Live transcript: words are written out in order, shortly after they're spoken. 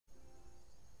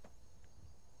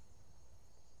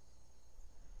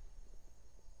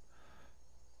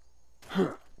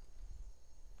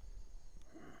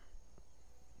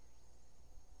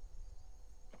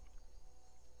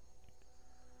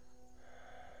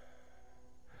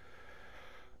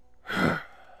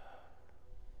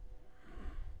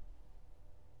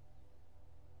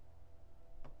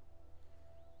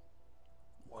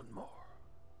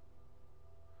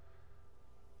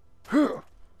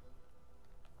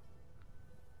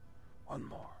One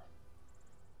more.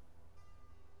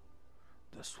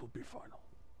 This will be final.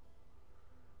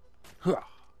 Huh.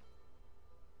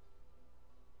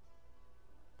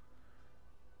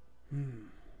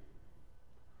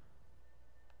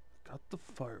 Got the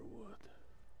firewood.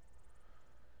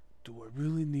 Do I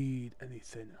really need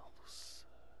anything else?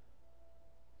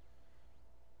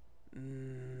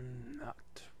 Not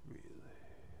really.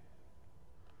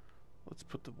 Let's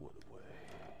put the wood away.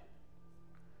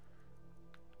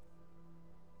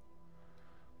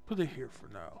 Put it here for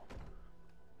now.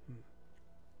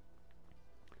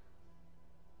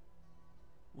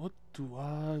 What do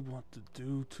I want to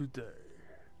do today?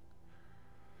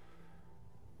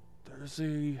 There's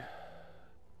a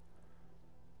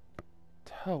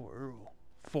tower, or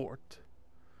fort,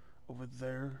 over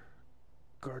there.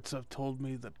 Guards have told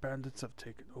me that bandits have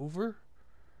taken over.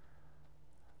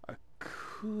 I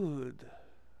could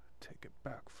take it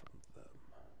back from them,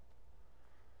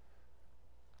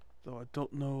 though I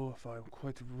don't know if I'm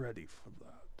quite ready for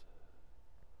that.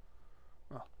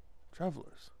 Ah,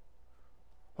 travelers.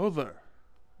 Oh there.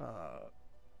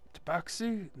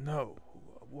 Tabaxi? No.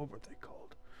 What were they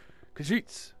called?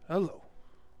 Khajiits. Hello.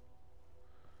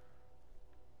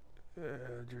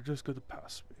 And you're just gonna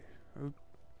pass me. Oh,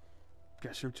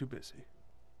 guess you're too busy.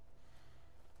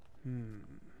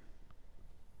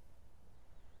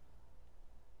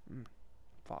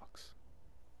 Fox.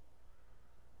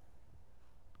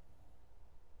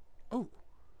 Oh.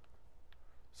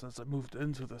 Since I moved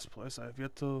into this place, I have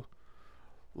yet to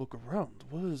look around.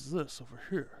 What is this over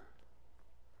here?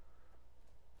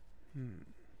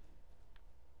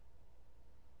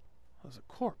 There's a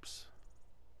corpse.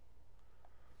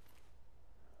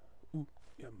 Ooh,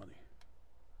 yeah, money.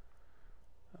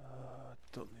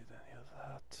 Don't need any of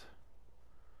that.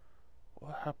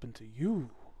 What happened to you?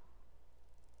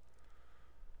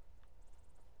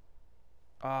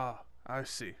 Ah, I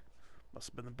see. Must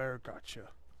have been the bear got you.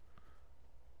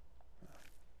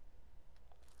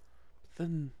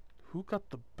 Then, who got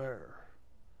the bear?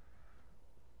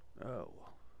 Oh.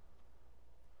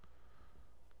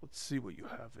 Let's see what you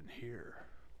have in here.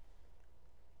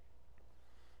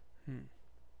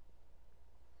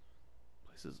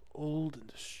 Place is old and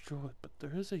destroyed, but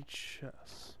there is a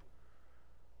chest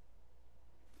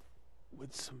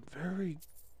with some very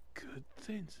good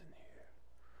things in here.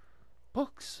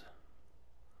 Books.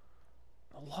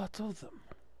 A lot of them.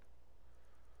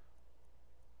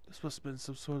 This must have been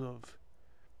some sort of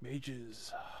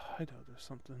mage's hideout or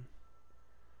something.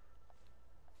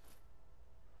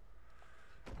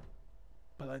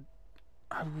 But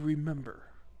I will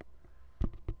remember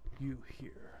you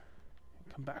here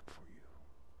and come back for you.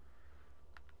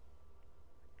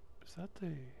 Is that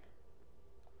a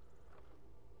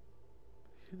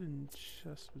hidden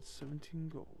chest with 17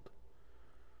 gold?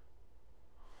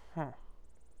 Huh.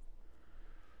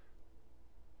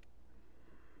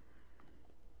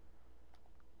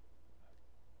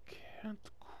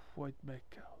 Can't quite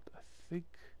make out. I think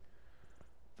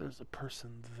there's a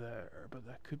person there, but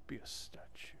that could be a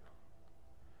statue.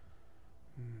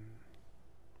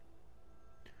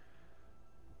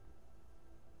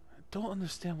 I don't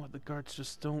understand why the guards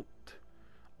just don't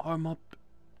arm up,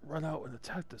 run out and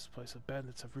attack this place if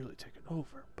bandits have really taken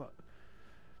over, but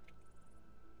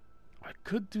I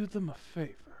could do them a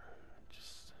favor.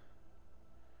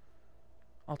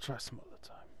 I'll try some other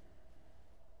time.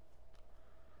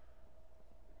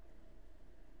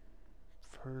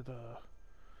 I've heard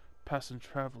passing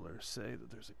travelers say that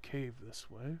there's a cave this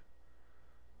way.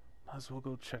 Might as well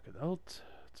go check it out.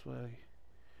 That's what I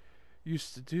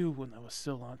used to do when I was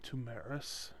still on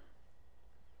Tumaris.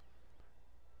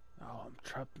 Now I'm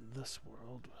trapped in this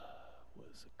world. What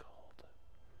is it called?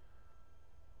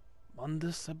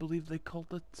 Mundus, I believe they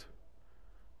called it.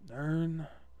 Nern.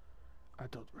 I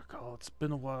don't recall. It's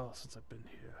been a while since I've been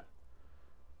here.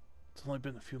 It's only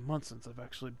been a few months since I've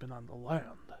actually been on the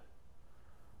land.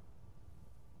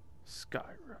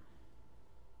 Skyrim.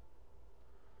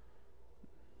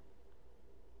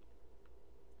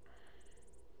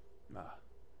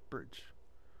 Bridge.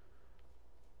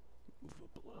 Move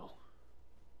up a little.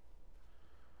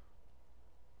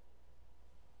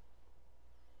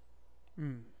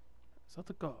 Is that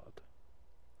the god?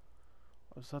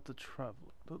 Or is that the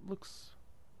traveler? That looks...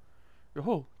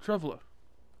 Yo-ho, traveler!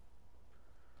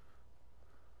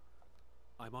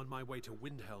 I'm on my way to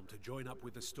Windhelm to join up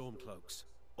with the Stormcloaks.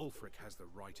 Ulfric has the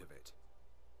right of it.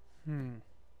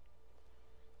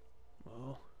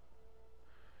 Well...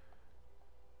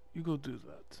 You go do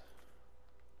that.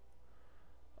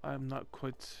 I'm not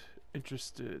quite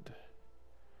interested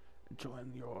in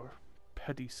joining your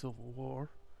petty civil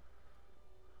war.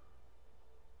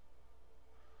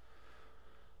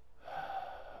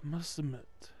 I must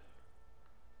admit,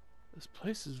 this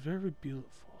place is very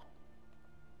beautiful.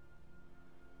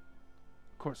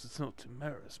 Of course, it's no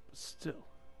Timaris, but still.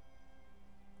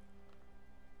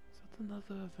 Is that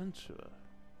another adventurer?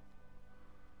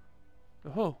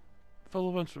 Oh, fellow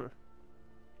adventurer.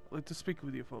 I'd like to speak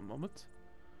with you for a moment.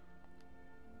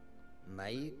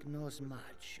 Maik knows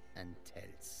much and tells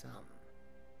some.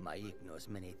 Maik knows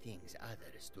many things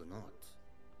others do not.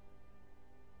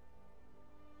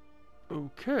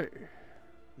 Okay.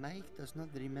 Maik does not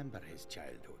remember his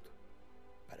childhood.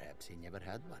 Perhaps he never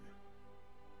had one.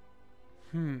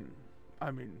 I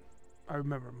mean, I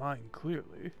remember mine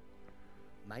clearly.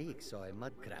 Maik saw a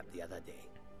mud crab the other day.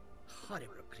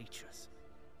 Horrible creatures.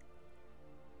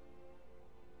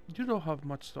 You don't have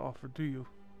much to offer, do you?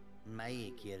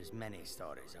 Maik hears many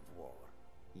stories of war,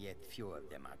 yet few of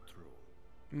them are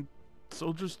true.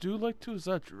 Soldiers do like to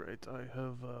exaggerate. I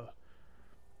have,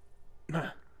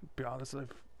 be honest,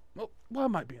 well, why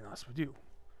am I being honest with you?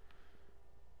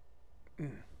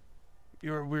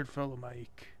 You're a weird fellow,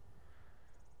 Maik.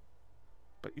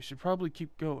 But you should probably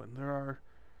keep going. There are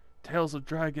tales of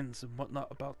dragons and whatnot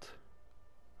about.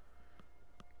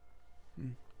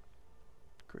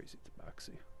 Crazy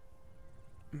tabaxi.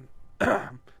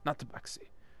 Not tabaxi.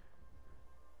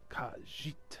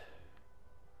 Khajiit.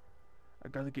 I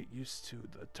gotta get used to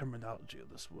the terminology of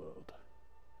this world.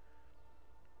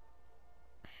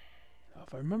 Now,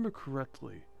 if I remember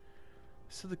correctly, I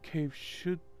said the cave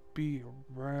should be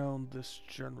around this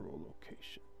general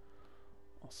location.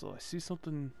 Also, I see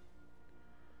something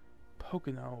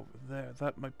poking out over there.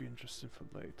 That might be interesting for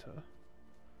later.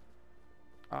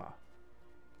 Ah.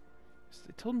 Yes,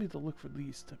 they told me to look for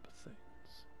these type of things.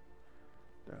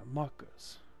 They're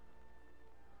markers.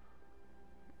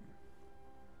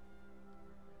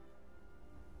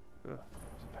 There's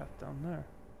a path down there.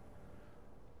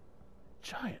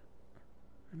 Giant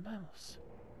mammals.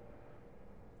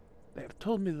 They have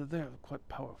told me that they are quite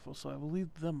powerful, so I will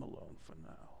leave them alone for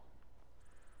now.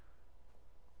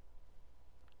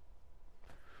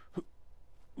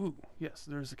 Ooh, yes,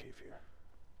 there is a cave here.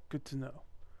 Good to know.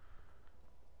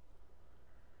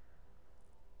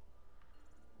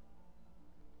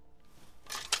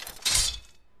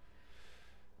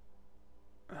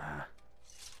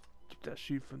 Keep that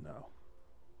sheet for now.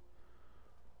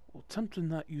 We'll attempt to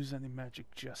not use any magic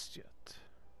just yet.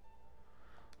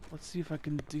 Let's see if I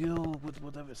can deal with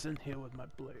whatever's in here with my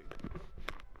blade.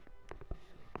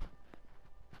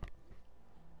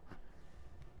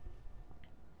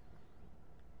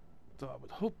 Though I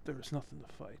would hope there is nothing to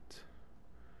fight.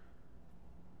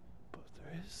 But if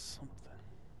there is something,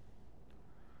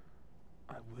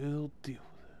 I will deal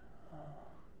with it.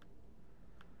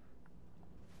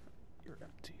 You're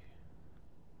empty.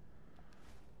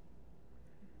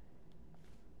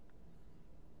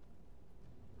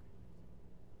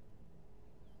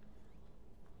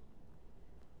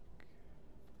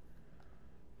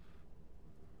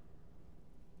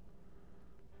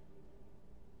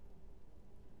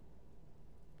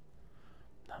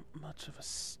 Not much of a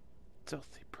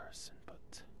stealthy person,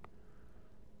 but...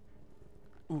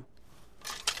 Ooh.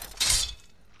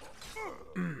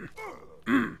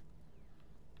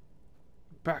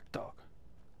 Back dog.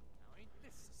 Now ain't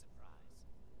this a surprise?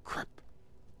 Crap.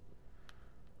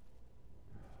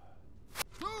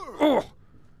 Oh!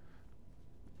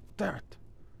 Damn it.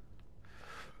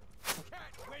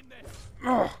 Can't win this.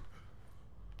 Oh!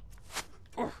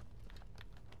 Oh!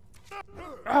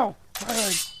 Ow! Why did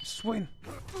I swing?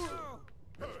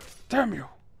 Damn you!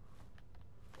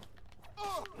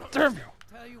 Damn you!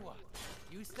 Tell you what,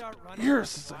 you start running. Years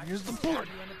since I used the stab board.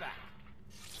 you in the back.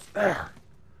 There!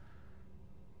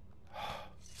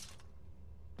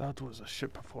 That was a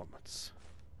shit performance.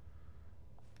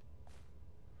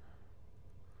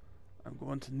 I'm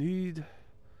going to need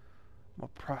more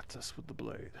practice with the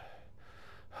blade.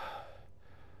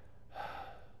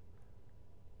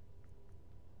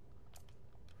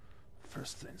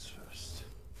 First things first.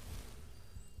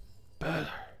 Better.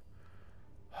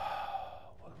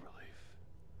 What a relief.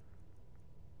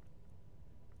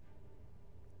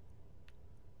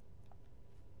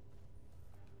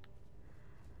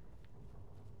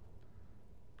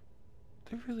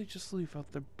 They really just leave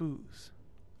out their booze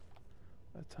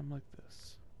at a time like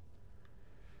this.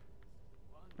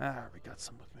 Ah, we got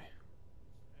some with me.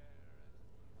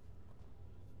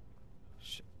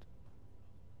 Shit.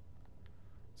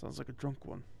 Sounds like a drunk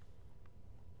one.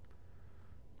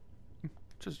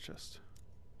 Just.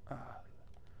 Let's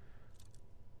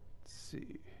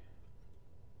see.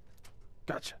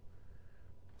 Gotcha.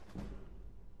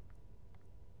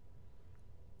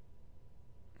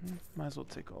 Might as well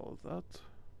take all of that.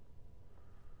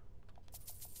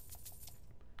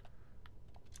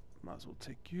 as well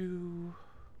take you.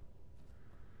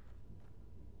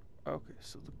 Okay,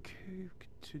 so the cave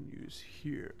continues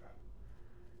here.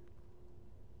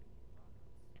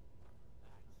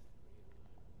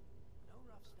 No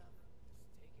rough stuff.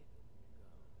 Just take it and go.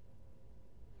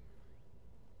 Don't sound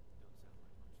like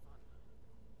much fun,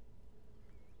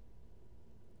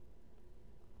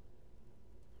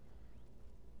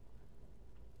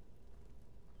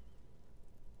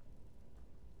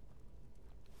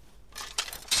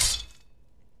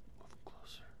 though. Move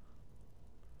closer.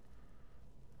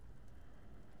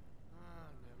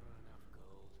 Never enough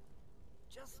gold.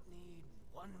 Just need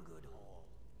one good haul.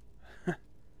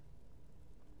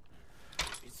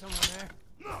 Is someone there?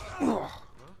 Ugh.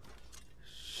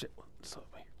 Shit, what saw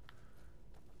me?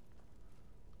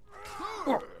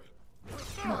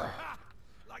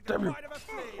 Like Damn the you. bite of a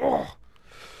flea.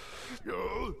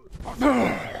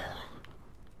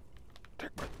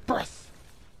 Take my breath.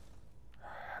 I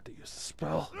had to use the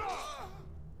spell.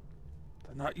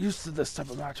 They're not used to this type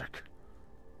of magic.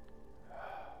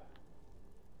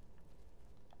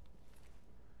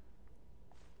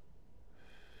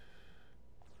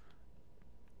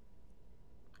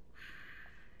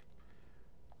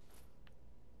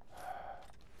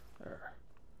 There.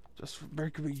 Just for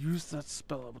making me use that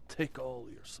spell, I will take all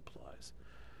your supplies.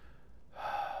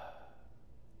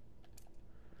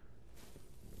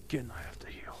 Again, I have to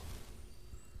heal.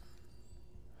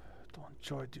 Don't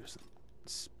enjoy using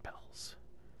spells.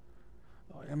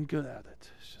 Though I am good at it.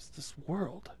 It's just this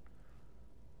world.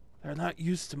 They're not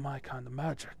used to my kind of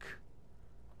magic.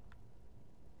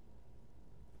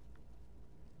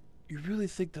 You really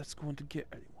think that's going to get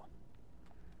anyone?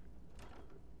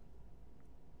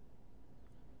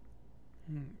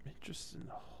 Interesting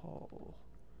hall.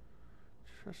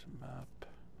 Treasure map.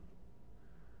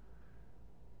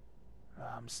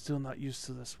 I'm still not used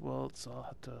to this world, so I'll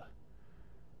have to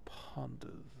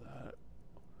ponder that.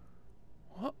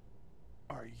 What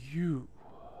are you?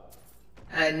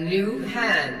 A new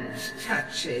hand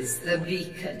touches the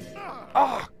beacon.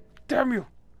 Ah! Damn you!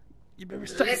 You made me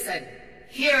stop. Listen,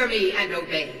 hear me and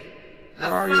obey. A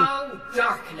Where are you? foul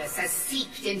darkness has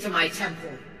seeped into my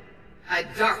temple. A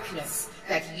darkness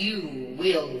that you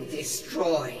will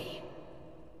destroy.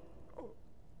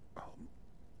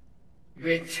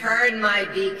 Return my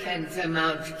beacon to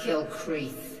Mount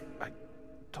Kilcreath, I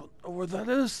don't know where that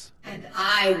is. and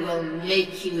I will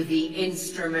make you the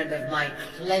instrument of my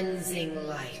cleansing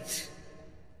light.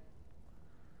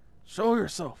 Show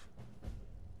yourself.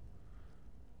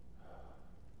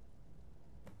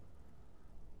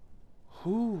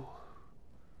 Who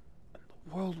in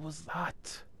the world was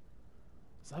that?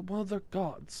 Was that one of their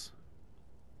gods?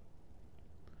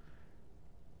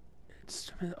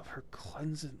 Instrument of her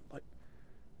cleansing, like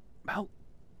Mount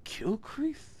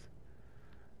Kilcreath?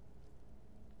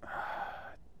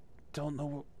 Don't know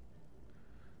what.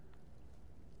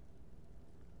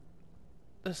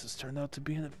 This has turned out to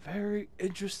be a very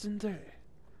interesting day.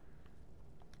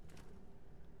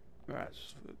 Alright,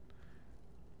 just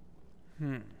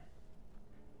food.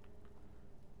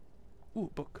 Ooh,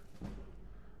 book.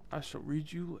 I shall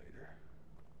read you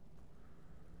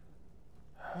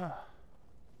later.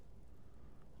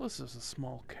 This is a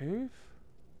small cave.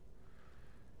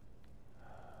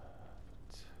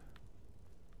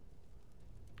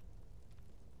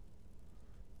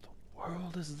 The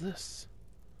world is this?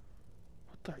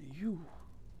 What are you?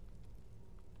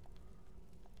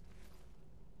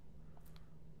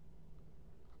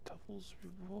 Devil's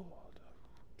reward.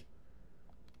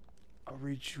 I'll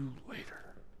read you later.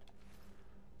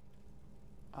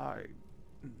 I'm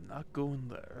not going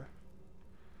there.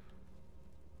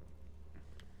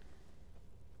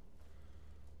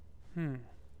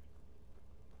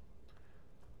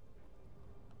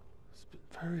 It's been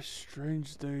a very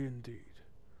strange day indeed.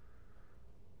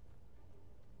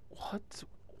 What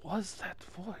was that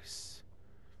voice?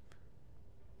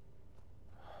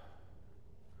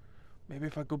 Maybe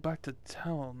if I go back to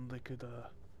town, they could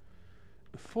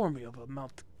inform me of a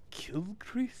Mount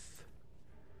Kilcreath?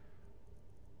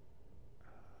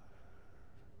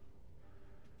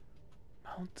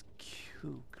 Mount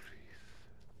Kilcreath.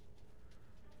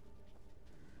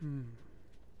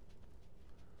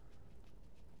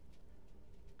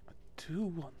 I do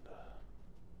wonder.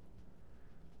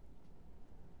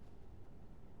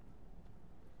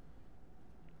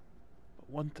 But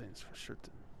one thing's for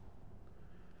certain.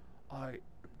 I am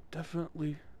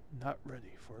definitely not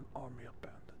ready for an army of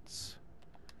bandits.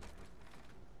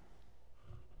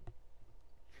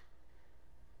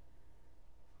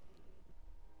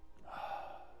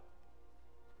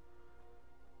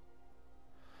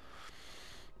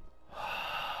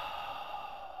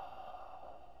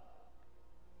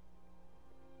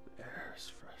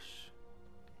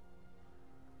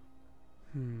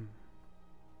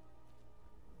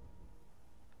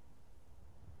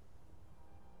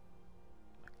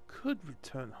 could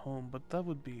return home, but that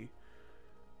would be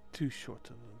too short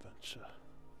of an adventure.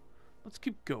 Let's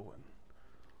keep going.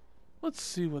 Let's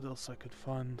see what else I could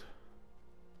find.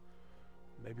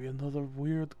 Maybe another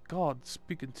weird god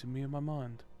speaking to me in my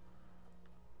mind.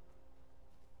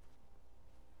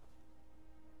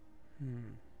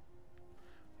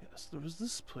 Yes, there was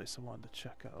this place I wanted to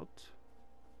check out.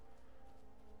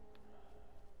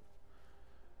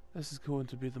 This is going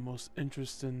to be the most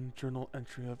interesting journal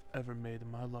entry I've ever made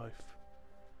in my life.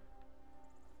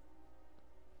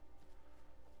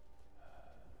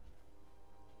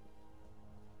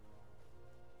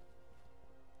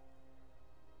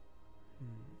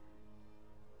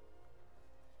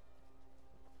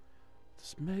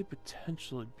 This may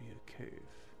potentially be a cave,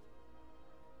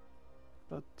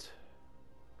 but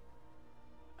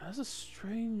it has a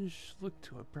strange look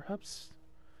to it. Perhaps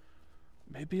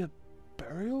maybe a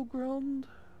burial ground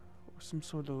or some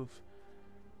sort of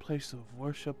place of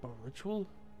worship or ritual.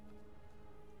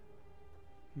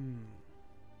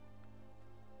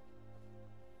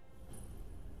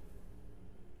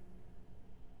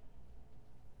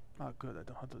 Ah, good, I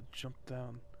don't have to jump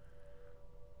down.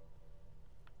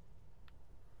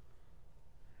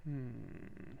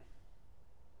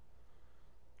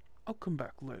 I'll come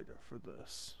back later for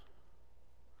this.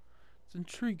 It's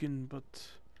intriguing,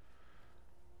 but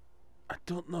I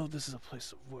don't know if this is a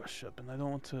place of worship, and I don't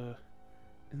want to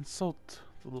insult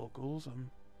the locals.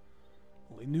 I'm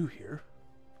only new here.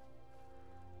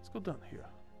 Let's go down here.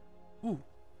 Ooh.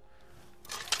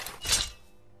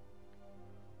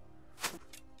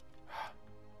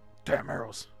 Damn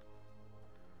arrows.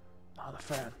 Not a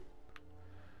fan.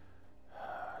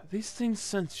 These things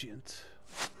sentient.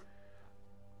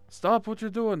 Stop what you're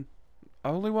doing. I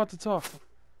only want to talk.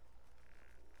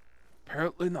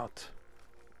 Apparently not.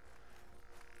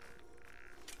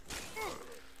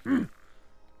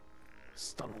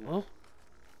 Stun a little.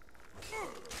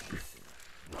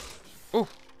 Oh.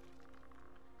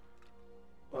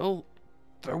 Well,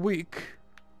 they're weak.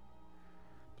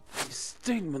 But they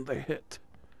sting when they hit.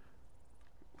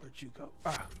 Where'd you go?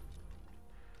 Ah.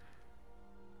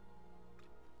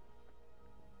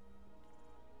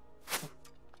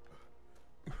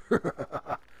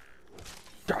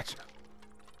 Gotcha.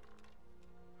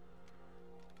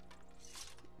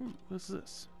 What's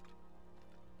this?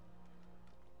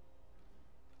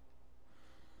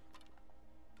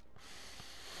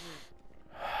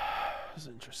 There's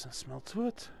an interesting smell to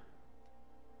it.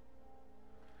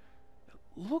 It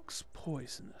looks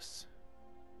poisonous.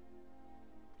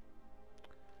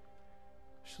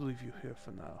 Should leave you here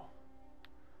for now.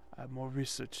 I have more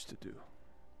research to do.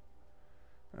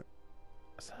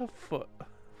 Is that a foot of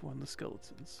one of the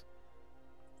skeletons?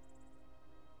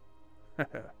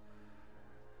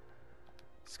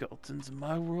 Skeletons in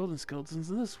my world and skeletons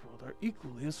in this world are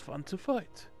equally as fun to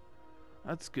fight.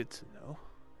 That's good to know.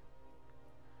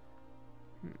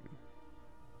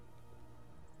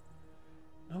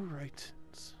 No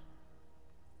writings.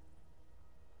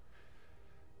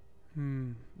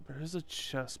 There is a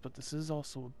chest, but this is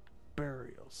also a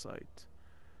burial site.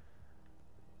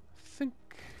 I think...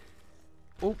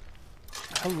 Oh,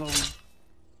 hello.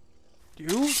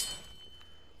 You?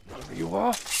 Whatever you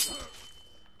are.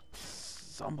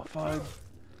 Zombified.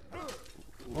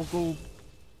 Local.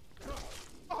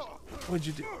 What'd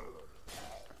you do?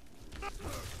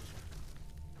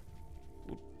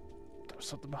 Ooh, there's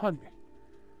something behind me.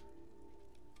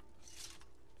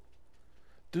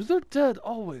 Do the dead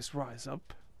always rise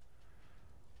up?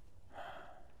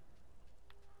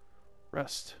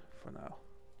 Rest for now.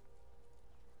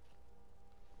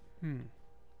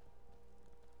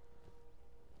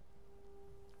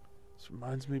 This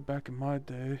reminds me back in my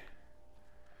day,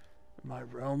 in my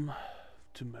realm,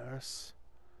 Tumaris.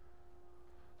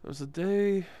 There was a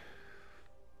day,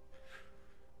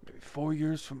 maybe 4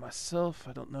 years for myself.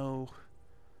 I don't know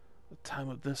the time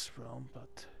of this realm,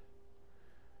 but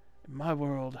in my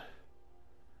world,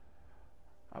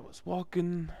 I was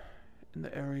walking in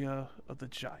the area of the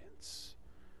giants,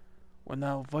 where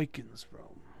now Vikings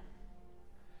roam.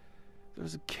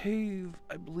 There's a cave,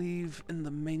 I believe, in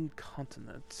the main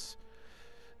continent,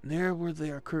 near where they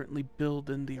are currently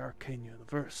building the Arcane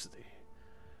University.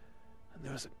 And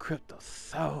there's a crypt of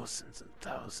thousands and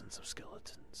thousands of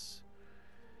skeletons.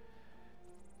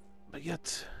 But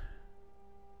yet,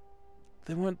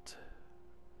 they weren't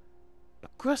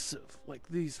aggressive like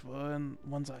these were and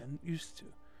ones I am used to.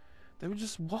 They were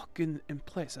just walking in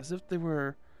place as if they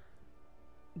were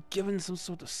given some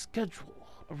sort of schedule,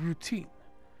 a routine.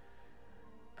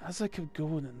 As I kept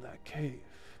going in that cave,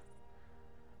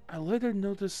 I later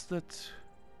noticed that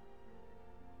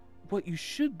what you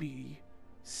should be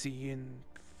seeing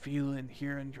feeling,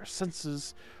 hearing, your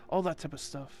senses, all that type of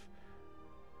stuff,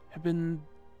 have been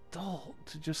dulled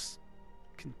to just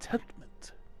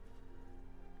contentment.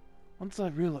 Once I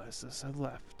realized this, I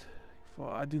left,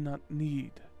 for I do not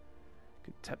need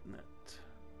contentment.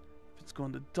 If it's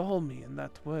going to dull me in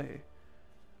that way,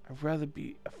 I'd rather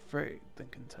be afraid than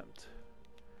content.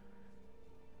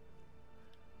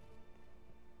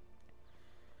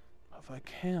 If I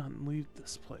can leave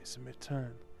this place and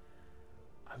return,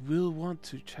 I will want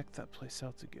to check that place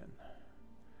out again.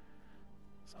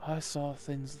 So I saw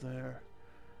things there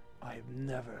I have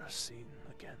never seen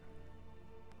again.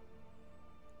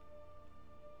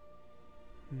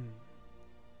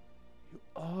 You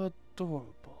are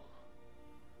adorable.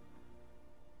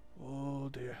 Oh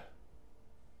dear.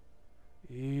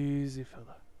 Easy,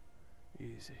 fella.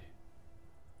 Easy.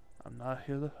 I'm not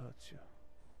here to hurt you.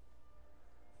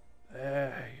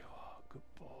 There you are, good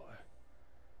boy.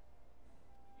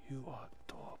 You are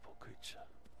adorable creature.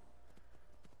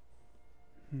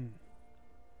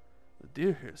 The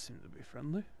deer here seem to be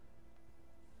friendly.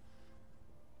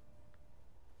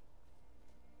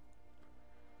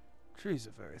 Trees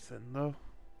are very thin, though.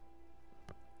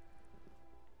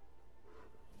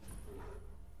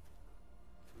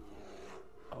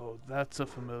 Oh, that's a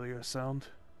familiar sound.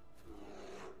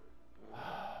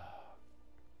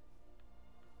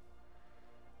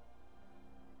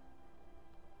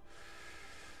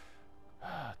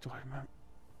 Do I remember?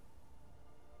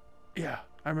 Yeah,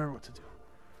 I remember what to do.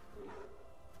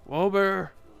 Whoa,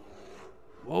 bear!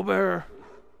 Whoa, bear!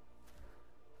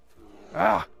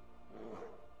 Ah!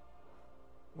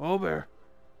 Whoa, bear!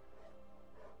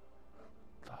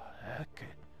 The heck?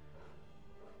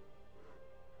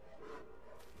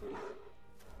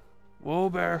 Whoa,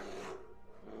 bear!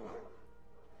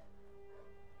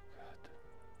 God.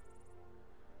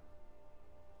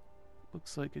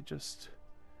 Looks like it just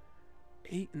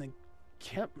ate an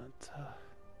encampment.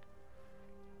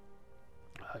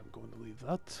 I'm going to leave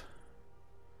that.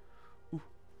 Ooh.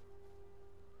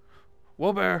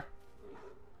 Whoa, bear!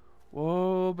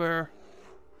 Whoa, bear!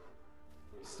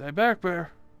 Stay back,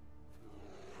 bear!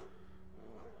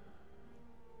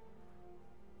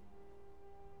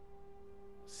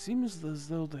 Seems as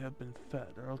though they have been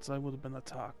fed, or else I would have been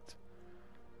attacked.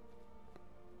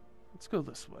 Let's go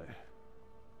this way.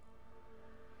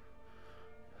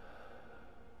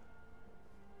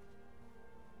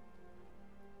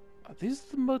 Are these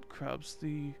the mud crabs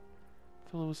the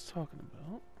fellow was talking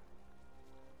about?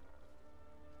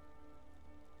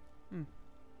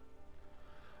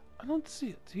 I don't see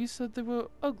it. He said they were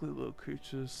ugly little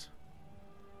creatures.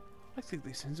 I think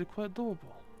these things are quite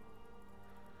adorable.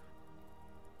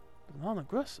 But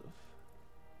non-aggressive.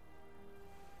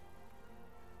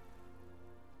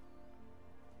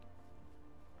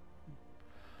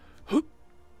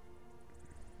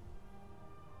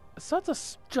 Is that a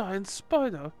giant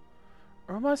spider?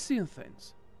 Or am I seeing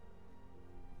things?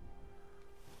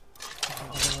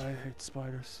 Oh, I hate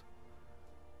spiders.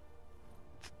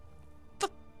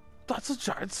 That's a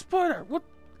giant spider! What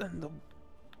in the...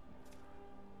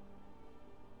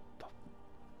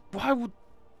 Why would...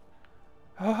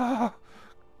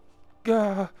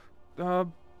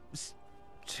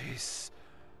 Jeez.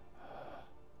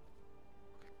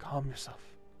 Calm yourself.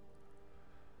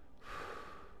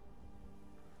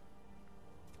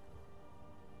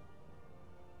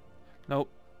 Nope.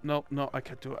 No, no, I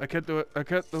can't do it. I can't do it. I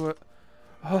can't do it.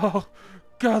 Oh,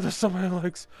 God, there's so many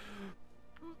legs.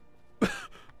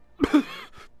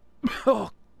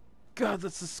 Oh, God,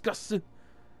 that's disgusting.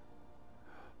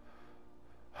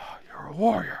 You're a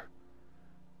warrior.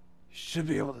 You should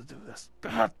be able to do this.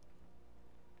 God.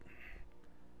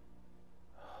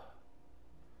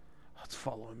 It's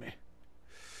following me.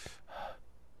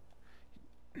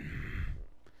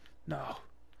 No,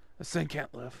 this thing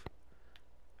can't live.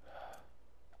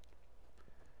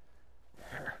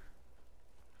 Here.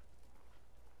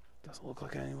 Doesn't look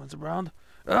like anyone's around.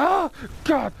 Oh,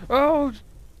 God! Oh!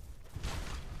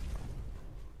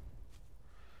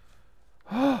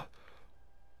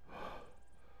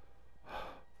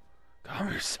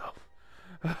 Calm yourself.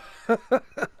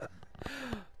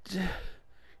 You're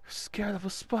scared of a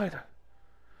spider.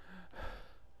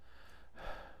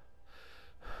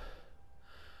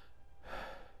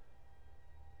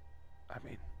 I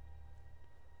mean,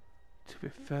 to be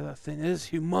fair, that thing is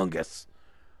humongous.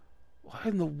 Why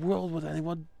in the world would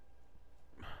anyone...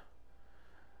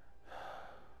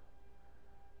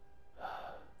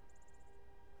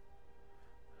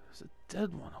 There's a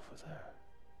dead one over there.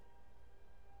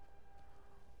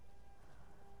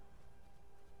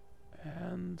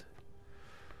 And...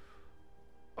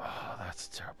 Oh, that's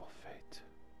a terrible fate.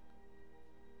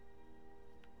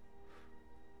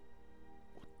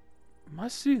 Am I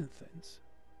seeing things?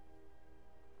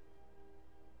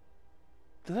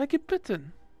 Did I get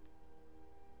bitten?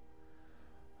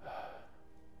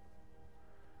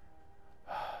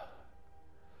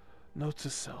 Note to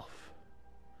self.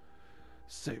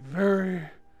 Stay very,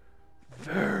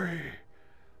 very,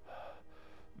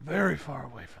 very far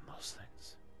away from those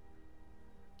things.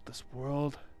 This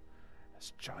world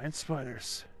has giant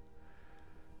spiders.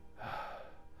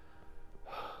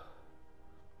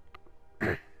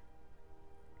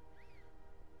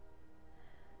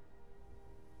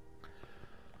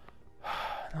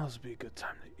 Now would be a good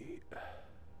time to eat.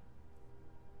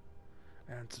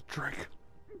 And to drink.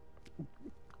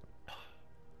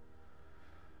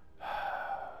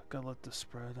 Gotta let this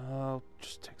spread. I'll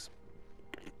just take some.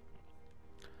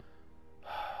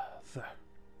 There.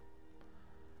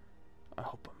 I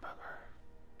hope I'm better.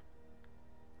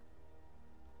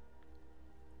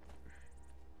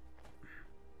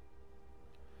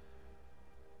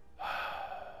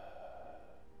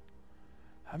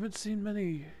 Haven't seen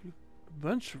many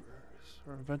adventurers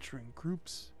or adventuring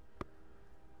groups.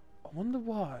 I wonder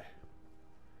why.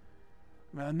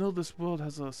 I mean, I know this world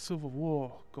has a civil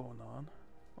war going on,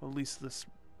 or at least this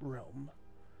realm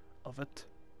of it,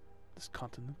 this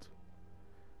continent.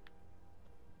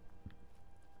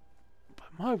 But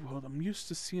in my world, I'm used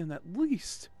to seeing at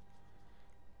least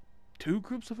 2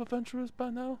 groups of adventurers by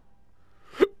now.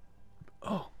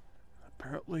 Oh,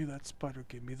 apparently that spider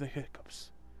gave me the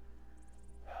hiccups.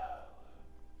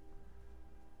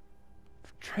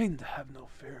 Trained to have no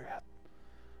fear at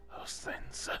those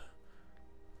things.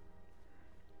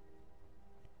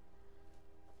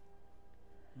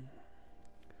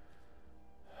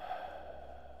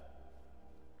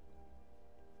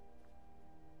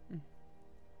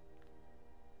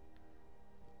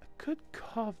 I could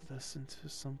carve this into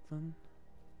something.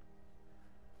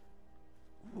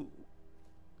 Ooh.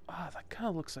 Ah, that kind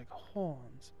of looks like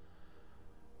horns.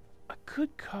 I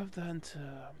could carve that into...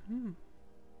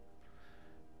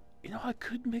 You know, I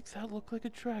could make that look like a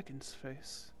dragon's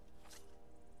face.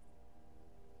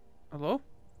 Hello?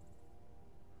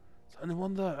 Is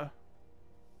anyone there?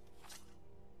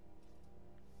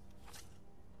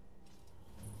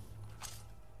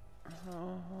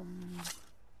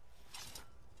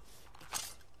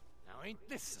 Now ain't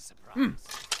this a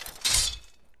surprise?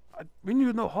 I mean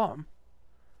you no harm.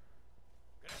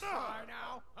 Gonna start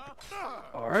now, huh?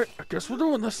 Alright, I guess we're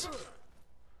doing this.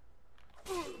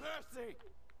 Mercy!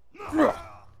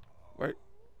 Wait.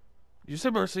 You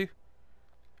said mercy.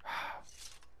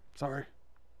 Sorry.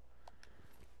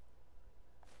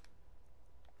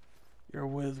 You're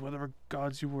with whatever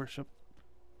gods you worship.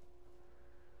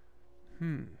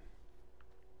 There's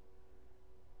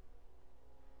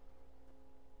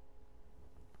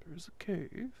a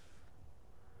cave.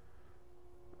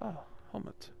 Ah,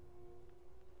 helmet.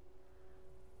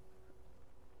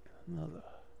 Another.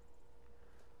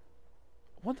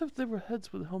 I wonder if there were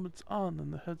heads with helmets on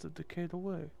and the heads have decayed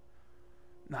away.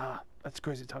 Nah, that's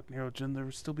crazy talk, Nero-jiin. There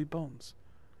would still be bones.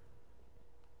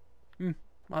 Might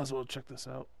as well check this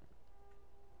out.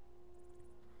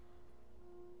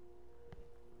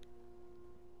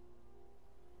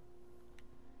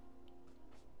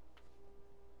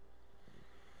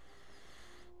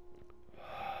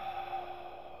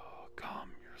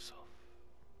 Calm yourself.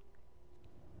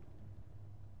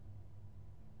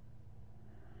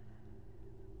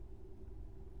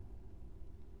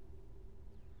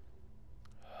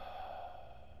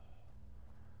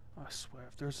 I swear,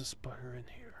 if there's a spider in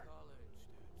here.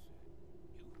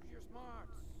 Use your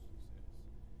smarts,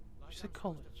 You said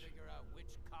college. to figure out which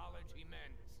college he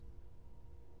meant.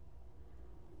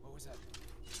 What was that?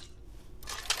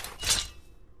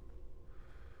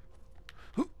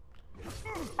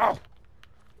 Ow!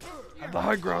 Have the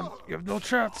high ground. You have no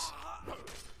chance.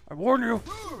 I warn you.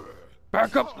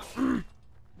 Back up.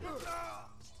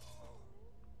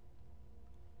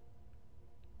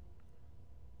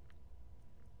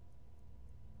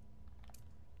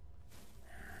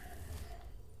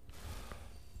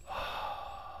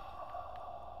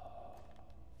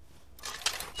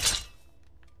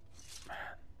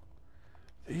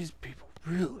 These people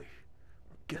really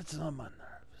gets on my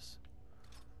nerves.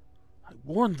 I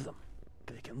warned them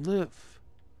they can live.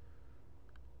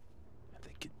 And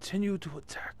they continue to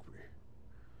attack me.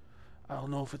 I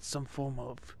don't know if it's some form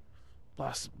of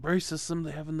racism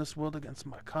they have in this world against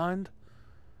my kind,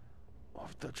 or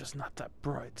if they're just not that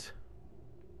bright.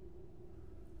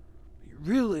 You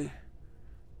really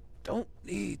don't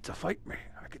need to fight me.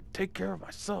 I can take care of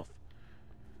myself.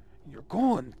 You're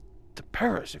going to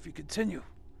perish if you continue.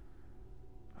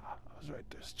 I was right,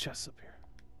 there's chests up here.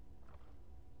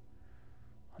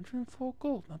 104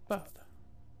 gold, not bad.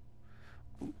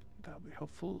 Ooh, that'll be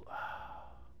helpful.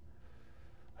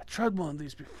 I tried one of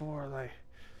these before, and I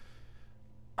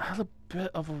had a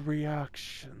bit of a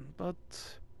reaction, but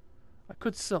I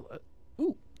could sell it.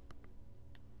 Ooh.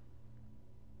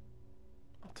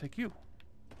 I'll take you.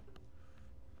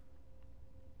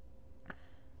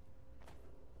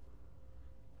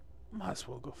 Might as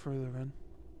well go further in.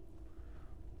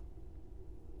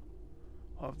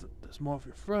 Oh, if there's more of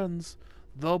your friends,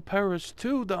 they'll perish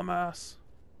too, dumbass.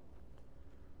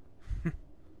 I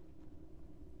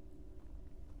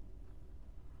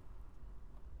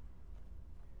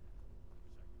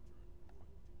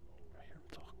hear him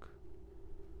talk.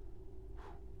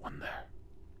 One there.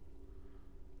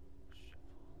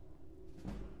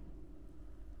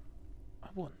 I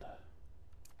wonder.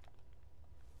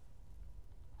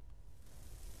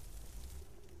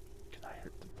 Can I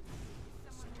hit them?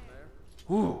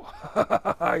 Ooh,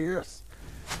 yes.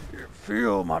 You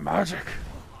feel my magic.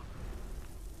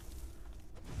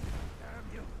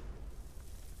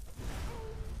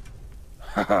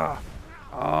 Haha,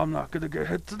 I'm not gonna get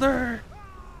hit today.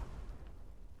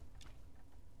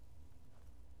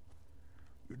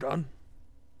 You done?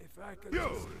 If I could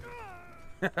just...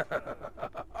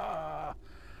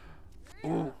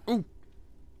 Ooh, ooh.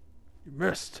 You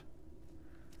missed.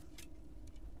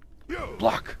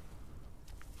 Block.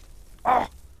 Ah.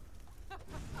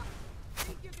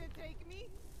 Think you can take me?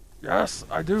 Yes,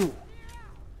 I do.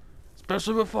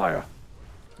 Especially with fire,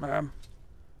 ma'am.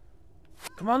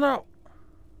 Come on out.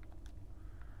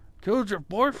 Killed your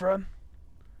boyfriend.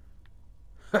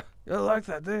 You don't like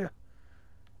that, do you?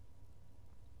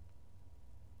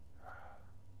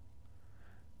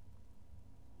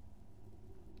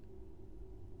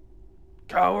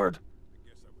 Coward. I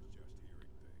guess I was just hearing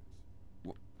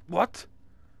things. What?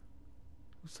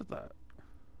 Who said that?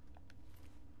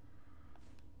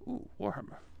 Ooh,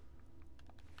 Warhammer.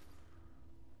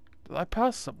 Did I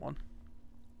pass someone?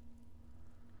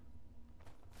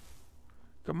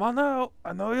 Come on out.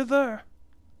 I know you're there.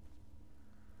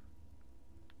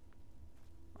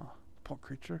 Oh, poor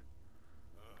creature.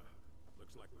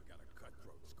 Looks like we got a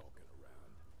cutthroat skulking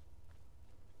around.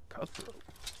 Cutthroat.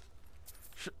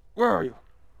 Where are you?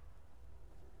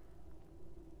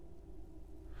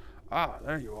 Ah,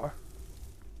 there you are.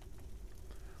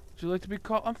 Would you like to be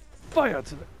caught on fire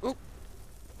today? Oop.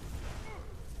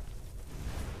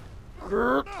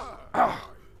 Grr. Ah,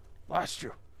 lost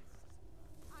you.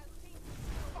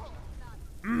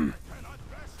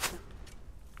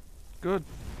 Good.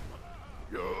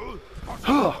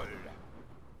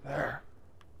 There.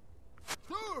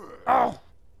 Ow.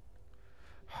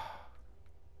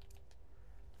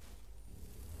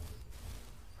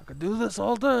 I could do this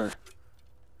all day.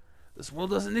 This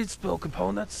world doesn't need spell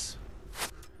components.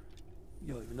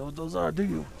 You don't even know what those are, do you?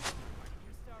 You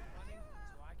start running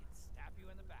so I can stab you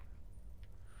in the back.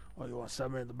 Oh, you want to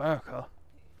stab me in the back, huh?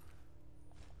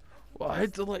 Well, I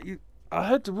hate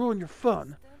to ruin your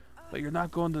fun, but you're not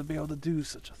going to be able to do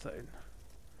such a thing.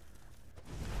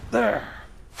 There!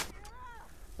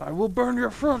 I will burn your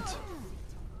front!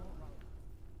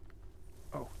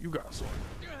 Oh, you got a sword.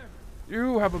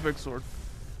 You have a big sword.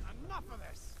 Enough of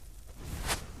this.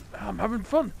 I'm having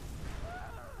fun.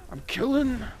 I'm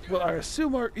killing what I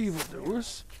assume are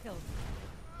evildoers.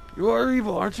 You are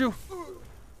evil, aren't you?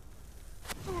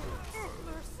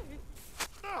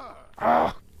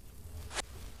 Ah!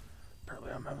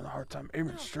 Apparently I'm having a hard time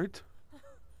aiming straight.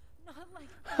 Not like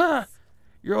Ha!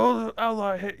 Your old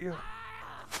ally hit you.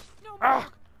 no. Ah!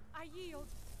 I yield.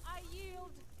 I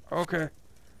yield. Okay.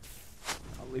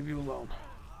 I'll leave you alone.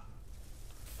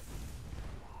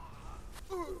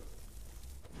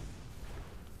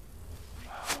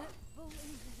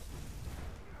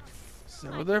 Stay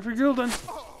over there for yielding.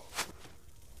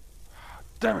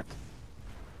 Damn it.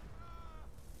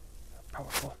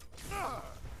 Powerful.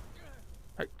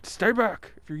 Hey, stay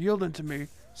back. If you're yielding to me,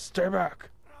 stay back.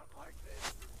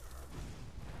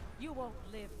 You won't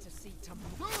live to see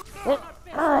tomorrow. What?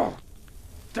 Oh,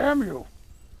 damn you.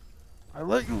 I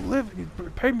let you live and you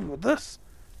repay me with this.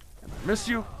 And I miss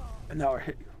you, and now I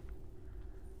hit you.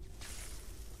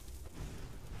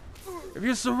 If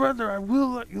you surrender, I will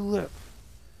let you live.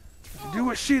 If you do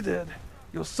what she did,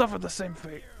 you'll suffer the same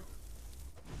fate.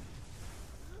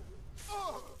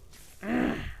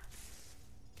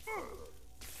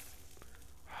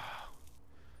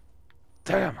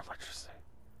 Damn electricity.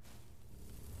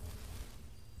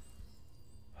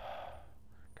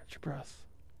 Catch your breath.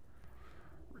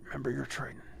 Remember your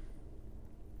training.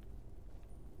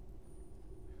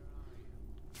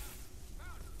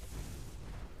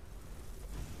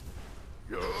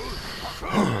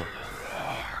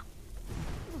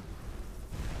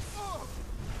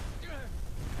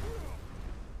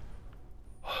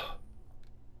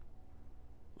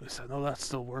 least I know that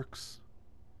still works.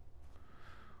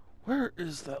 Where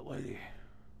is that lady?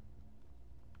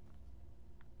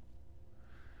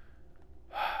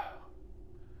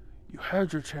 You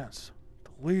had your chance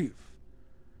to leave,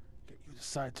 yet you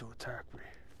decide to attack me.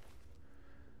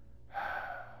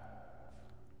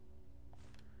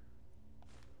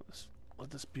 Let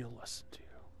this be a lesson to you.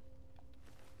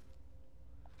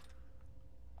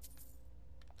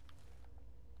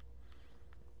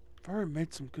 I've already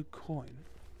made some good coin.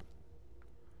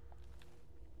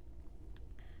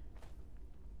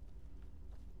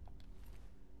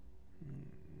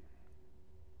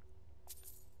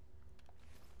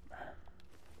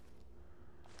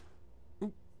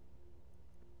 Oop.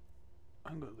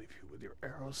 I'm gonna leave you with your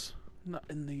arrows. Not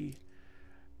in the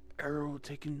arrow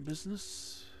taking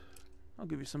business. I'll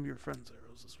give you some of your friends'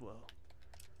 arrows as well.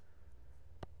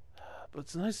 But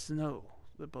it's nice to know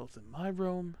that both in my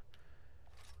realm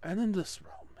and in this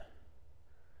realm,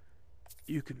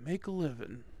 you can make a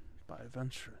living by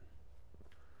adventuring.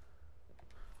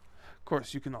 Of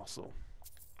course, you can also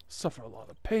suffer a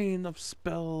lot of pain of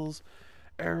spells,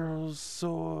 arrows,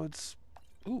 swords.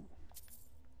 Ooh.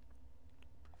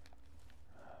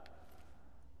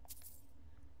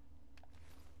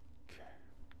 Okay.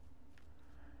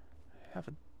 I have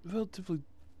a relatively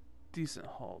decent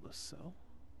haul to sell.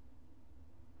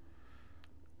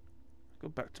 Go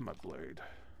back to my blade.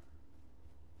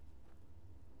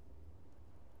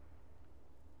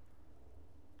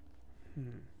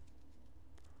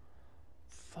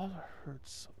 Thought I heard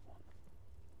someone.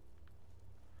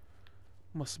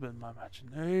 Must have been my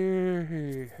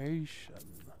imagination.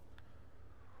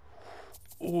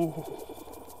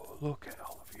 Oh, look at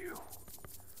all of you.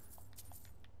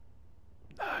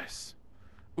 Nice.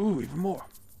 Ooh, even more.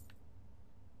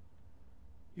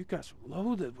 You guys are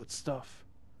loaded with stuff.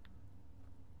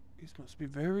 These must be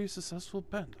very successful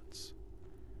bandits.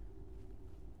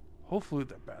 Hopefully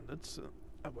they're bandits.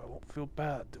 I won't feel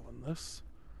bad doing this.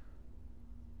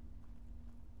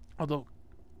 Although,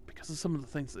 because of some of the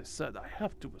things they said, I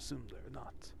have to assume they're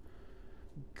not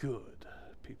good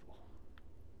people.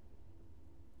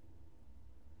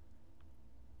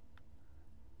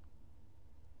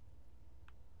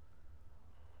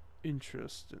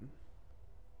 Interesting.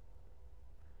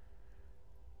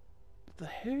 Did the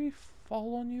hay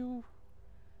fall on you?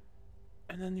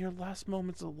 And in your last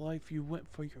moments of life, you went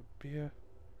for your beer?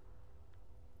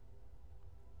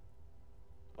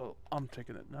 Well, I'm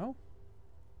taking it now.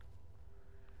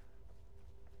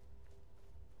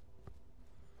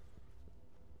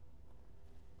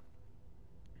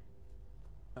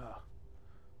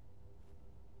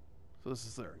 So this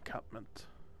is their encampment.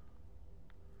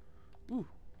 Ooh.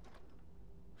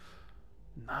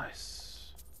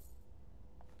 Nice.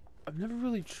 I've never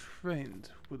really trained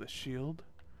with a shield.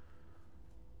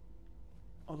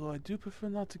 Although I do prefer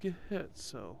not to get hit,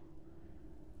 so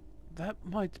that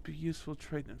might be useful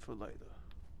training for later.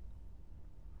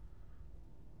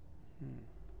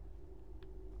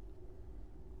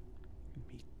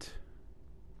 Meat.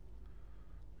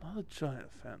 Not a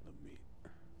giant fan of meat.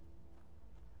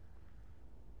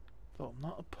 Though I'm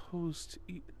not opposed to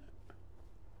eating it.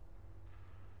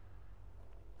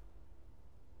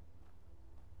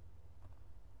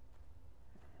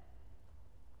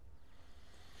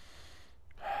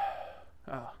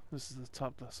 Ah, this is the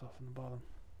top that's off on the bottom.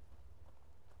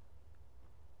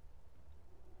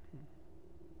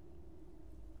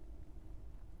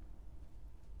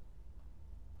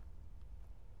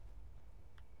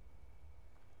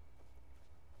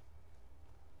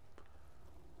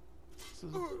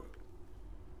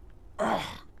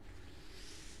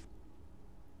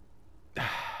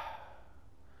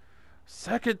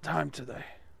 Second time today.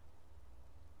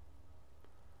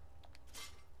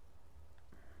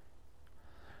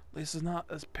 At least it's not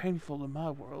as painful in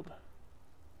my world.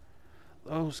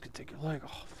 Those could take your leg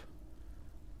off.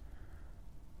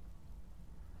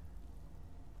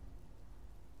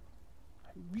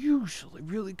 I'm usually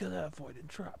really good at avoiding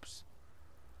traps.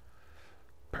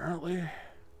 Apparently,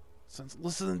 since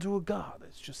listening to a god,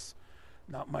 it's just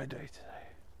not my day today.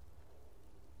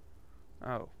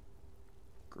 Oh,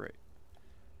 great.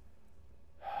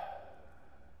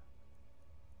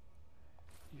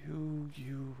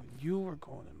 You are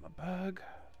going in my bag.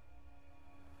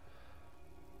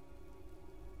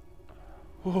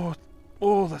 Oh,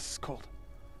 that's cold.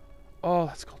 Oh,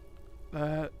 that's cold.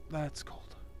 That's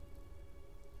cold.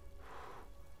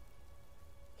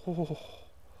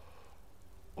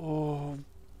 Oh,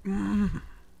 mmm.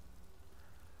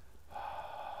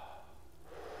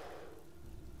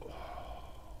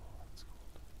 That's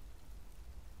cold.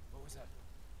 What was that?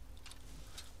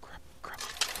 Crap.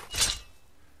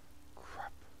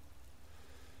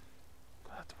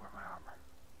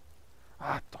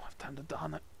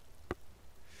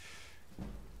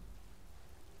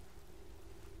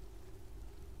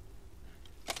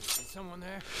 someone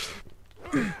there?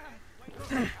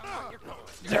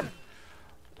 Damn.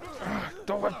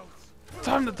 Don't have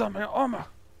time to dump my armor.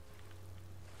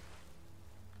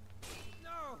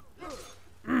 No!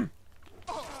 Damn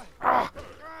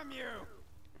you!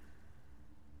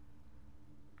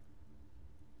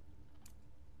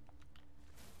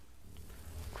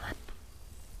 Crap.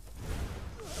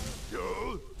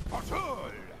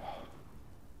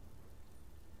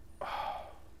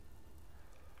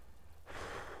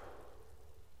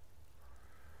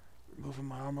 Removing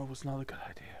my armor was not a good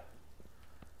idea.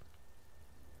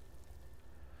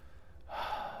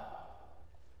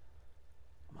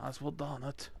 Might as well don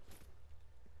it.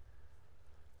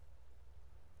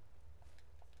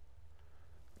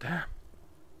 Damn. Of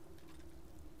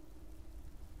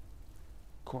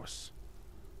course,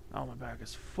 now my bag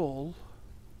is full.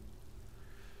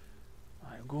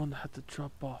 I'm going to have to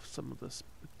drop off some of this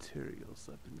materials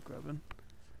I've been grabbing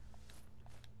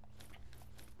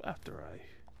after I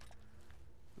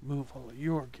remove all of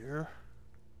your gear.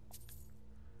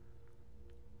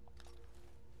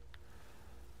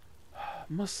 I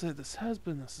must say this has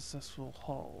been a successful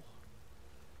haul.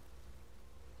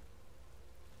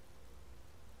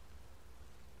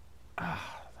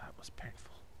 Ah, that was painful.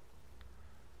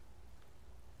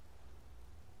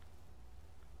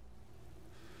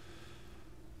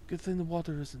 Good thing the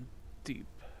water isn't deep.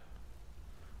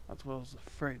 That's what I was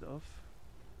afraid of.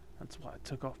 That's why I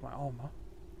took off my armor.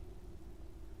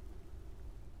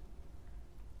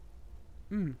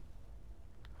 I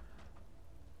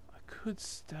could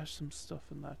stash some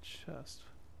stuff in that chest.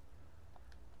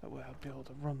 That way I'll be able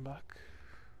to run back.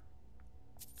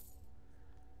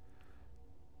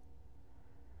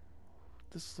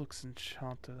 This looks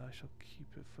enchanted. I shall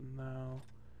keep it for now.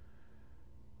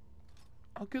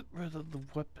 I'll get rid of the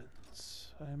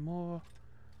weapons. I am more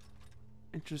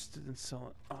interested in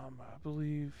selling armor. I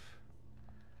believe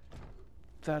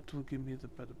that will give me the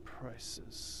better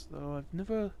prices. Though I've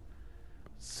never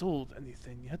sold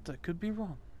anything yet. I could be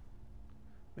wrong.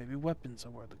 Maybe weapons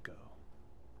are where to go.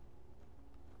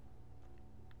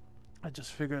 I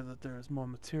just figured that there is more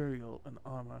material and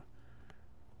armor.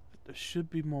 That there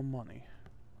should be more money.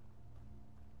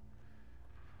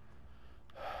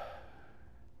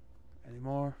 Any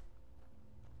more?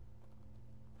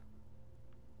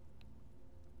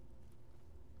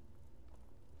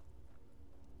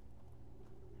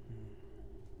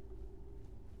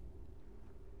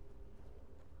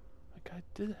 Like I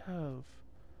did have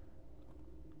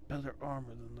better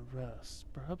armor than the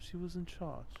rest. Perhaps he was in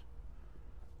charge.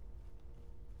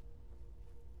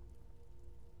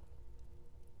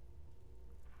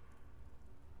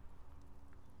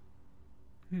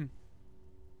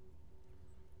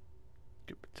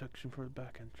 Get protection for the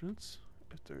back entrance,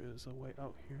 if there is a way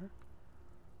out here.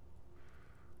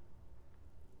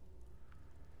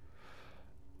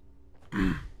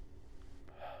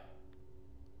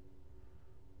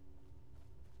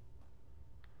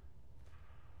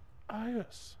 Ah,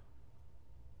 yes.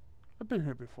 I've been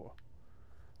here before.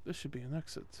 This should be an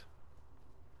exit.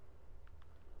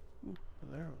 Ooh,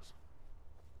 the arrows.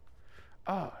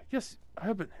 Ah, yes, I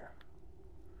have been here.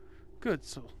 Good,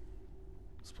 so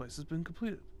this place has been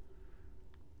completed.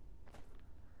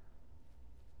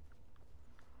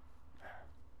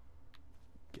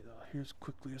 Get out of here as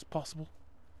quickly as possible.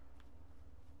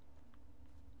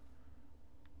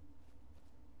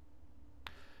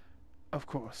 Of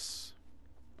course,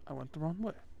 I went the wrong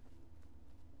way.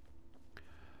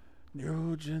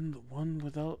 Nero-jiin, the one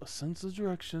without a sense of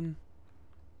direction.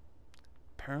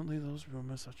 Apparently those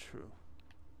rumors are true.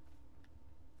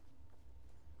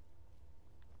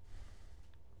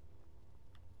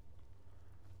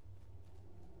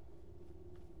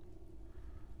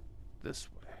 This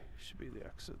way should be the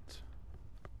exit.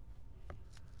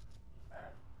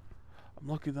 I'm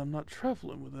lucky that I'm not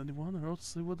traveling with anyone, or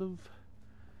else they would have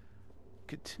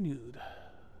continued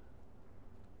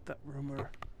that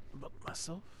rumor about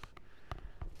myself.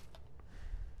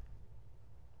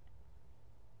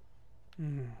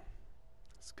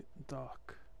 It's getting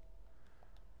dark.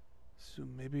 So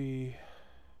maybe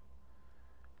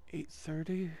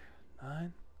 8:30,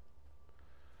 9?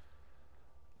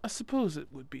 I suppose it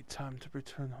would be time to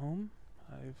return home.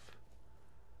 I've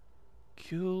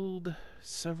killed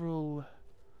several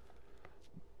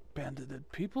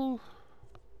bandited people.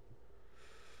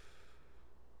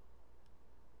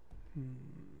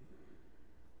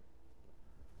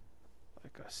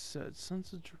 Like I said,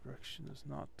 sense of direction is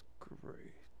not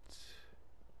great.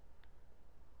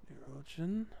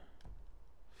 Nero-jiin.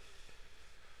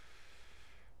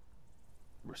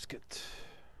 Risk it.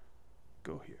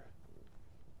 Go here.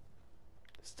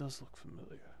 This does look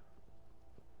familiar.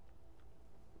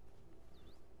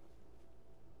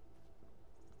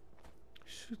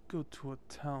 should go to a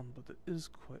town, but it is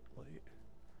quite late.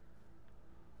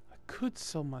 I could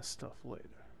sell my stuff later.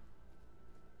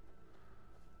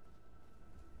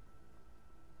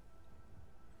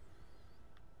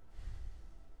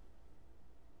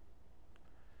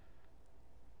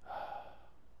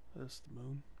 There's the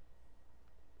moon.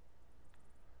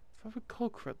 If I recall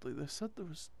correctly, they said there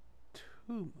was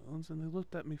 2 moons, and they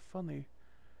looked at me funny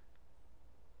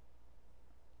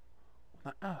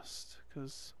when I asked,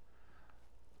 because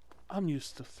I'm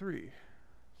used to 3.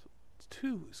 So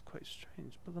 2 is quite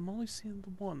strange, but I'm only seeing the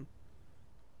 1.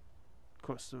 Of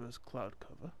course, there is cloud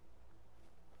cover.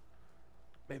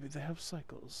 Maybe they have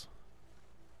cycles.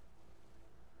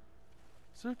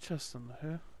 Is there a chest under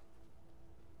here?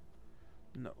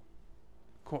 No.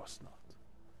 Of course not.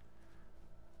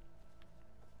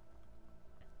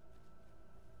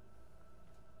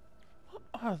 What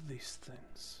are these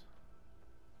things?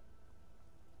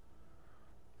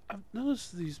 I've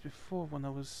noticed these before when I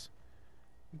was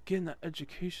getting an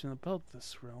education about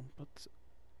this realm, but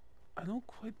I don't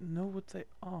quite know what they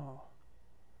are.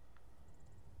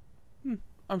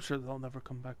 I'm sure they'll never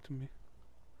come back to me.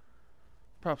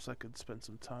 Perhaps I could spend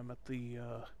some time at the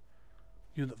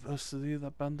university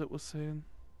that Bandit was saying.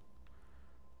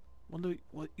 Wonder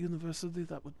what university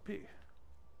that would be.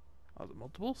 Are there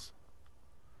multiples?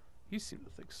 You seem to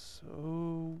think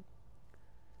so.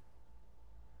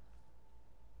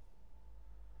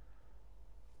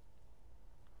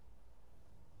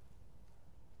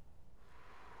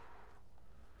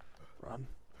 Run,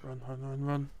 run, run, run,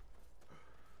 run.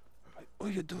 What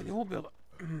are you doing? You won't be able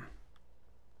to...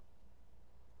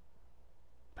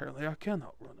 Apparently I can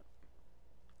outrun it.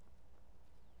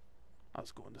 I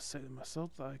was going to say to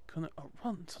myself that I couldn't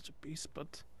outrun such a beast,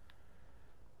 but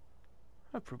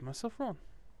I proved myself wrong.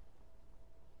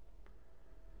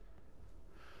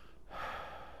 I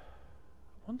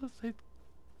wonder if they...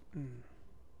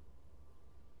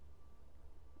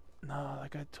 Nah,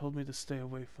 that guy told me to stay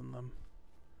away from them.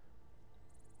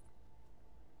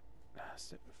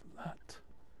 Stay away from that.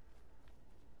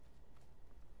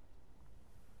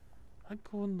 I'm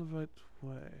going the right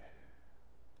way.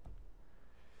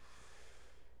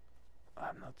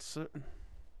 I'm not certain.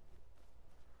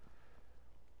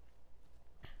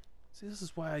 See, this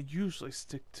is why I usually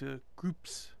stick to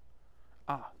groups.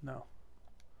 Ah, no.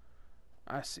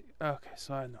 I see. Okay,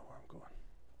 so I know where I'm going.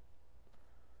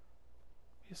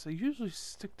 Yes, I usually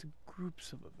stick to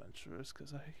groups of adventurers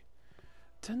because I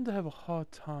tend to have a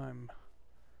hard time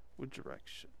with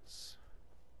directions.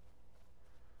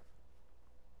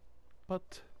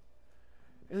 But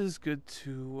it is good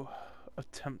to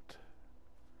attempt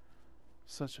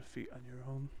such a feat on your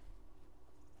own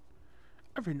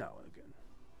every now and again.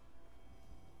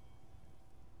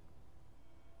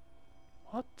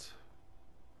 What?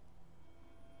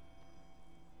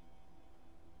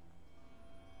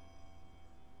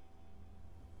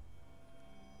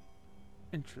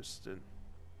 Interesting.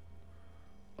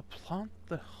 A plant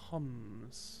that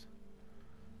hums.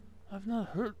 I've not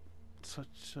heard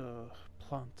such a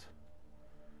plant.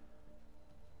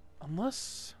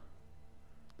 Unless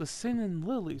the singing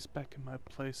lilies back in my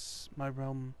place, my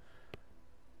realm,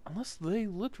 unless they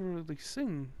literally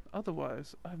sing.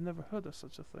 Otherwise, I've never heard of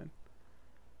such a thing.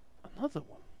 Another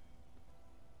one.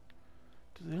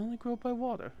 Do they only grow by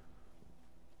water?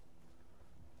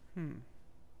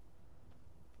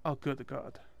 Oh, good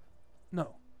God.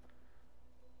 No.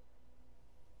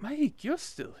 Mike, you're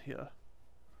still here.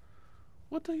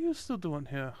 What are you still doing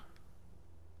here?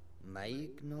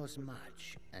 Maik knows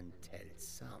much and tells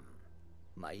some.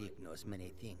 Maik knows many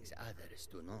things others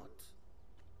do not.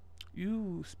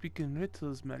 You speak in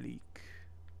riddles, Malik.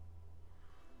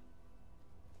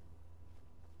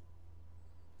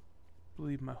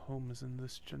 Believe my home is in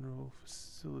this general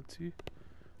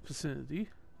vicinity.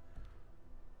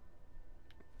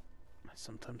 I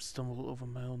sometimes stumble over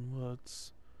my own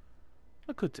words.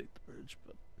 I could take the bridge,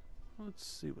 but let's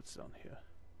see what's down here.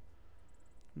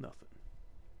 Nothing.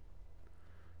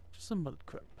 Just some mud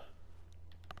crap.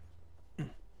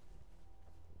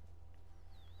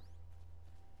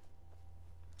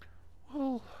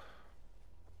 Well,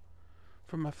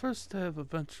 for my first day of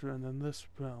adventuring in this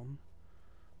realm...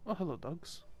 Oh, hello,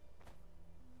 dogs.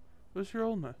 Where's your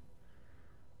owner?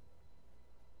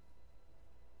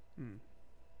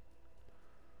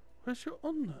 Where's your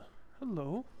owner?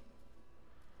 Hello?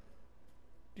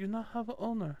 Do you not have an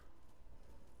owner?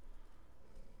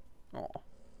 Oh.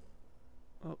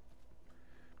 Well,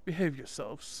 behave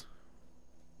yourselves.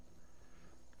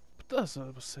 But as I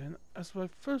was saying, as my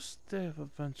first day of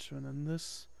adventuring in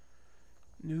this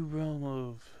new realm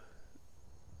of...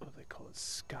 what do they call it?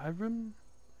 Skyrim?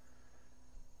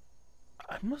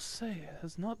 I must say, it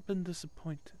has not been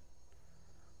disappointing.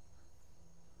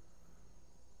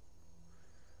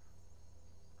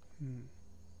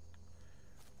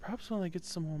 Perhaps when I get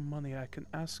some more money, I can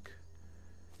ask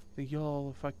the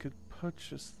Jarl if I could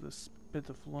purchase this bit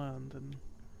of land and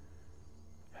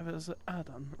have it as an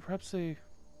add-on. Perhaps I'm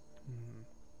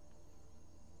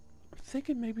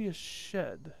thinking maybe a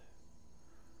shed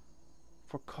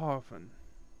for carving.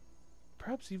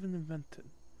 Perhaps even invented.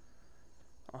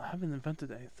 I haven't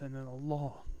invented anything in a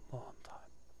long, long time.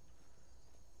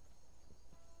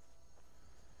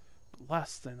 The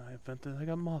last thing I invented, I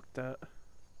got mocked at.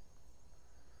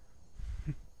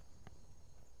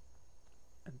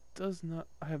 And does not...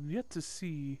 I have yet to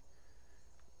see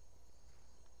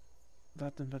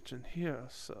that invention here,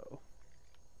 so...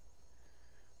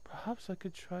 Perhaps I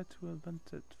could try to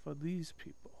invent it for these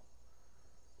people.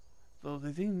 Though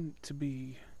they seem to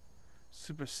be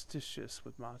superstitious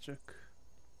with magic.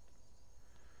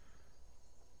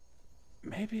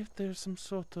 Maybe if there's some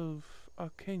sort of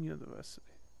arcane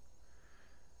university.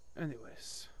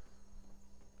 Anyways.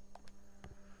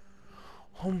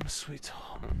 Home sweet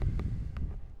home.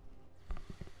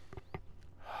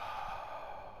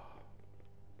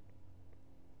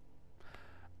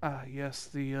 Ah, yes,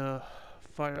 the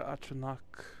fire atronach.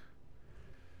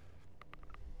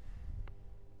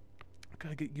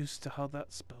 Gotta get used to how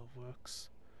that spell works.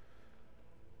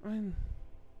 I mean,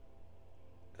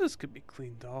 this could be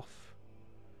cleaned off.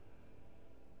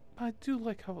 But I do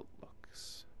like how it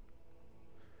looks.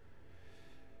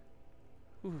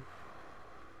 Ooh.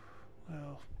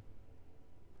 Well,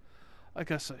 I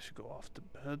guess I should go off to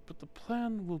bed, but the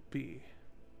plan will be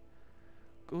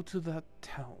go to that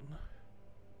town.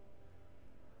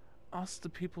 Ask the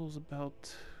peoples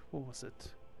about, what was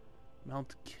it?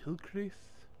 Mount Kilcreath?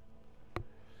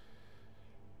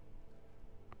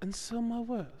 And sell my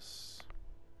wares.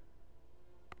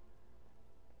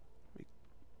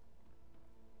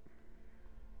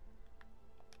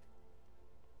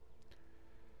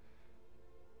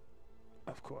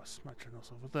 Of course, my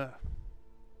journal's over there.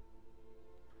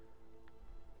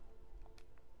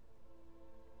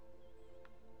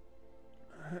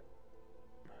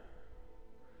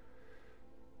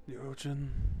 Nero-jiin,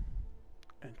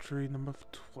 entry number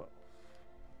 12.